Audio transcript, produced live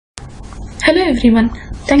everyone,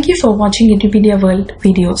 thank you for watching Edupedia World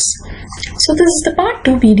videos. So this is the part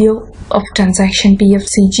 2 video of transaction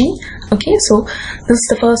PFCG. Okay, so this is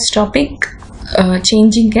the first topic,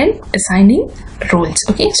 changing and assigning roles.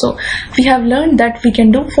 Okay, so we have learned that we can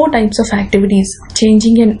do 4 types of activities: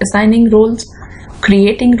 changing and assigning roles,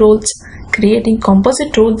 creating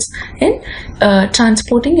composite roles, and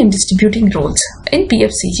transporting and distributing roles in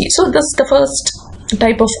PFCG. So this is the first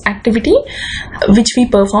type of activity which we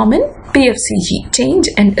perform in PFCG, change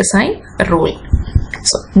and assign role.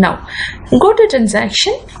 So now go to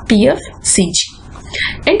transaction PFCG.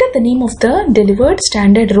 Enter the name of the delivered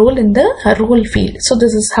standard role in the role field. So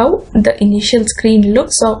this is how the initial screen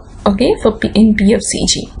looks, okay, for in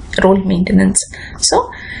PFCG role maintenance. So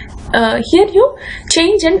here you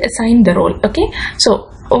change and assign the role. Okay, so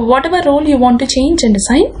whatever role you want to change and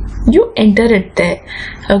assign, you enter it there.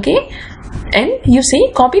 Okay, and you say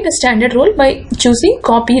copy the standard role by choosing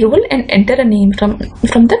copy role and enter a name from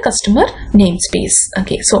the customer namespace.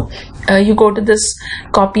 Okay, so you go to this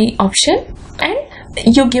copy option and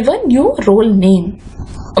you give a new role name.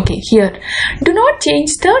 Okay, here do not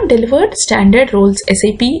change the delivered standard roles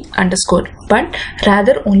SAP underscore, but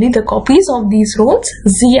rather only the copies of these roles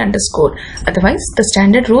Z underscore. Otherwise the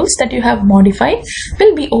standard roles that you have modified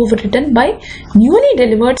will be overwritten by newly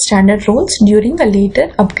delivered standard roles during a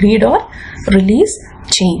later upgrade or release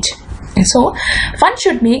change. And so one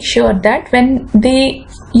should make sure that when they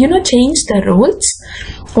change the roles,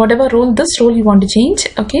 whatever role, this role you want to change,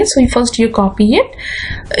 okay, so first you copy it,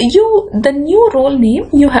 the new role name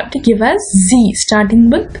you have to give as Z, starting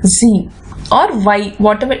with Z or Y,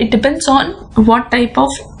 whatever, it depends on what type of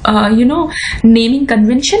naming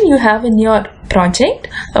convention you have in your project.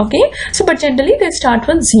 Okay, so but generally they start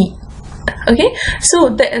with Z. Okay, so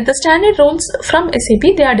the standard roles from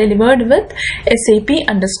SAP, they are delivered with SAP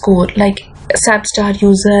underscore, like SAP star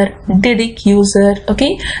user, DIDIC user,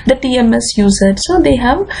 okay, the TMS user. So they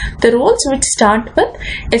have the roles which start with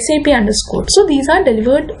SAP underscore. So these are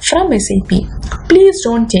delivered from SAP. Please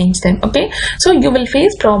don't change them. Okay, so you will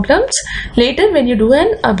face problems later when you do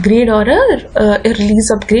an upgrade or a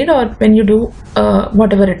release upgrade, or when you do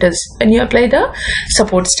whatever it is, when you apply the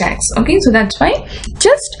support stacks. Okay, so that's why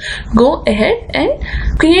just go ahead and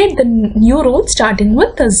create the new role starting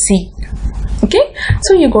with a Z. Okay,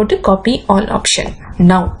 so you go to copy all option.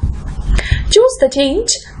 Now choose the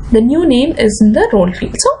change, the new name is in the role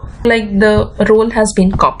field. So like the role has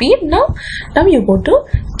been copied, now you go to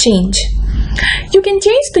change. You can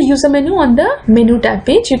change the user menu on the menu tab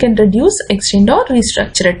page. You can reduce, extend or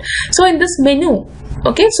restructure it. So in this menu,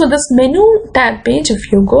 okay, so this menu tab page,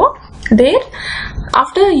 if you go there,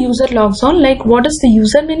 after a user logs on, like what is the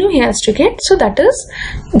user menu he has to get, so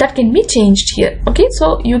that can be changed here. Okay,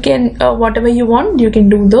 so you can whatever you want, you can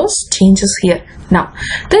do those changes here. Now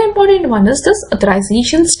the important one is this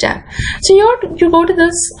authorizations tab. So you go to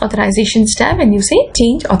this authorizations tab and you say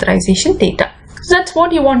change authorization data. So that's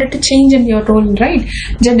what you wanted to change in your role, right?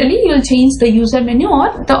 Generally you will change the user menu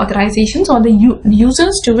or the authorizations or the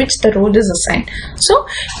users to which the role is assigned. So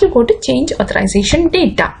you go to change authorization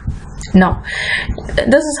data. Now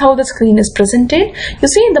this is how the screen is presented. You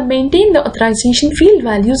see, maintain the authorization field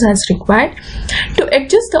values as required. To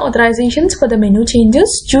adjust the authorizations for the menu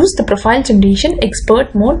changes, choose the profile generation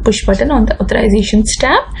expert mode push button on the authorizations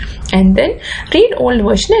tab, and then read old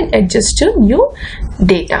version and adjust to new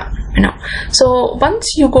data. Now, so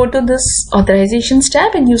once you go to this authorizations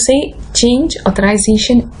tab and you say change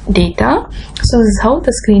authorization data, so this is how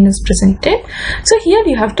the screen is presented. So here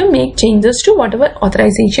you have to make changes to whatever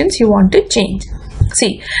authorizations you want to change.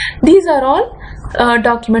 See, these are all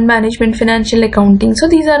document management, financial accounting. So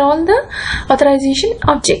these are all the authorization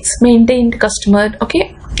objects: maintained customer,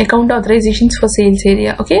 okay, account authorizations for sales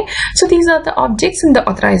area. Okay, so these are the objects in the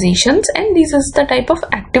authorizations, and this is the type of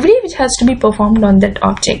activity which has to be performed on that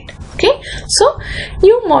object. Okay, so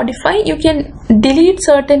you modify, you can delete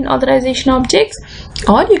certain authorization objects,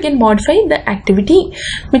 or you can modify the activity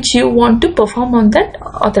which you want to perform on that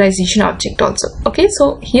authorization object also. Okay,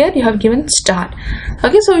 so here you have given star.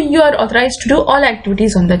 Okay, so you are authorized to do all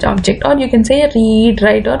activities on that object, or you can say read,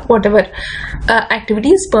 write, or whatever activity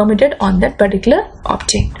is permitted on that particular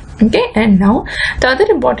object. Okay, and now the other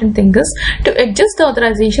important thing is to adjust the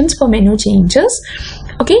authorizations for menu changes.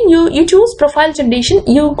 Okay, you choose profile generation,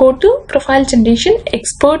 you go to profile generation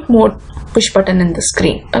expert mode push button in the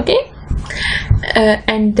screen. Okay,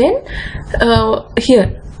 and then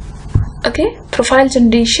here, okay, profile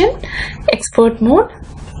generation expert mode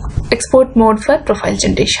for profile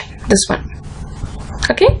generation, this one.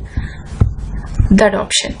 Okay, that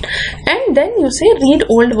option, and then you say read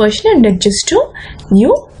old version and adjust to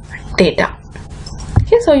new data.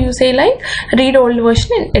 Okay, so you say like read old version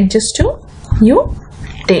and adjust to new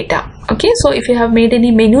data. Okay, so if you have made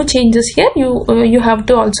any menu changes here, you have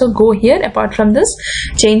to also go here. Apart from this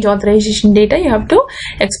change authorization data, you have to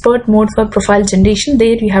expert mode for profile generation.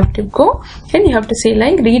 There you have to go and you have to say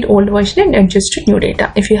like read old version and adjust to new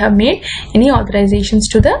data if you have made any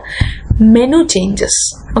authorizations to the menu changes.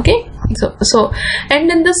 Okay, so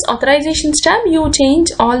and in this authorizations tab you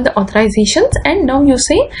change all the authorizations, and now you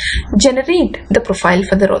say generate the profile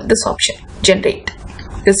for the role. This option, generate,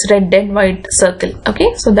 this red and white circle.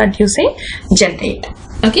 Okay, so that you say generate.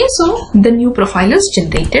 Okay, so the new profile is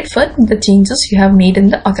generated for the changes you have made in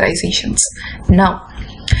the authorizations. Now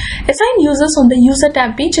assign users on the user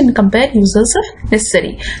tab page and compare users if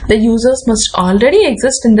necessary. The users must already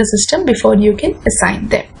exist in the system before you can assign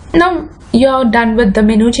them. Now you're done with the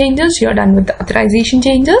menu changes, you're done with the authorization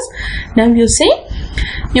changes. Now you say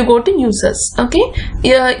you go to users. Okay,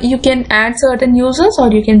 you can add certain users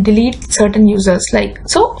or you can delete certain users. Like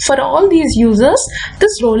so for all these users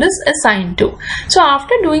this role is assigned to. So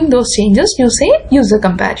after doing those changes you say user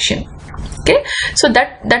comparison. Okay, so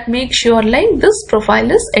that makes sure like this profile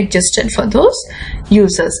is adjusted for those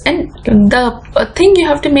users. And the thing you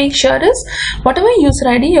have to make sure is whatever user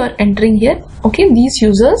ID you are entering here, okay, these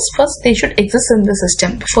users first they should exist in the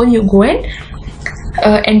system before you go and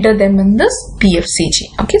enter them in this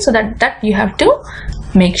PFCG. Okay, so that you have to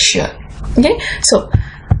make sure. Okay, so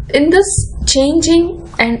in this changing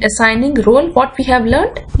and assigning role, what we have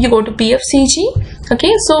learned, you go to PFCG.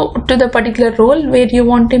 Okay, so to the particular role where you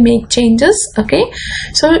want to make changes. Okay,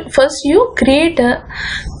 so first you create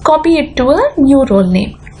copy it to a new role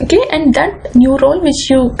name. Okay, and that new role which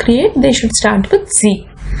you create, they should start with Z,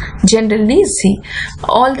 generally Z.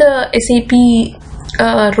 All the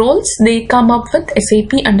SAP roles, they come up with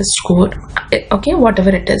SAP underscore. Okay,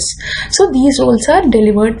 whatever it is. So these roles are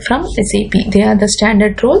delivered from SAP. They are the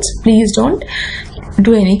standard roles. Please don't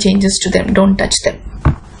do any changes to them. Don't touch them.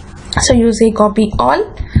 So you say copy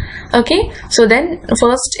all. Okay, so then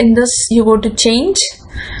first in this you go to change.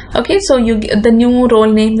 Okay, so the new role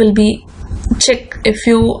name will be check if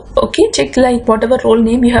you check like whatever role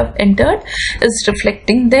name you have entered is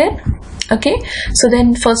reflecting there. Okay, so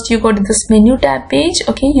then first you go to this menu tab page.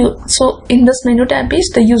 Okay, so in this menu tab page,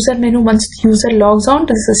 the user menu, once the user logs on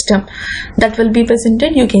to the system, that will be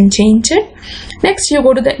presented. You can change it. Next you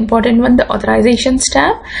go to the important one, the authorizations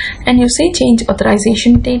tab, and you say change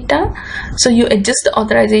authorization data. So you adjust the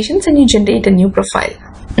authorizations and you generate a new profile.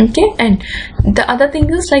 Okay, and the other thing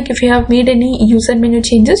is like if you have made any user menu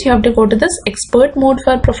changes, you have to go to this expert mode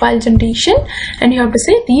for profile generation and you have to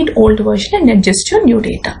say read old version and adjust your new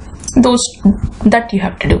data. Those that you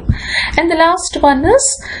have to do. And the last one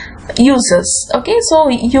is users. Okay, so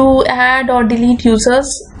you add or delete users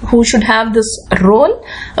who should have this role.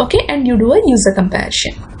 Okay, and you do a user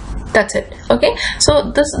comparison. That's it. Okay,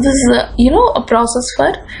 so this is a process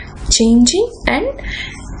for changing and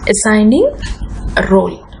assigning a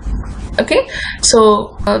role. Okay,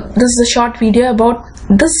 so this is a short video about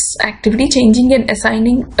this activity, changing and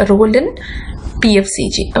assigning a role in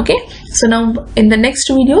PFCG. Okay, so now in the next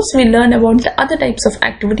videos we'll learn about the other types of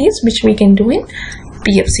activities which we can do in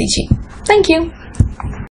PFCG. Thank you.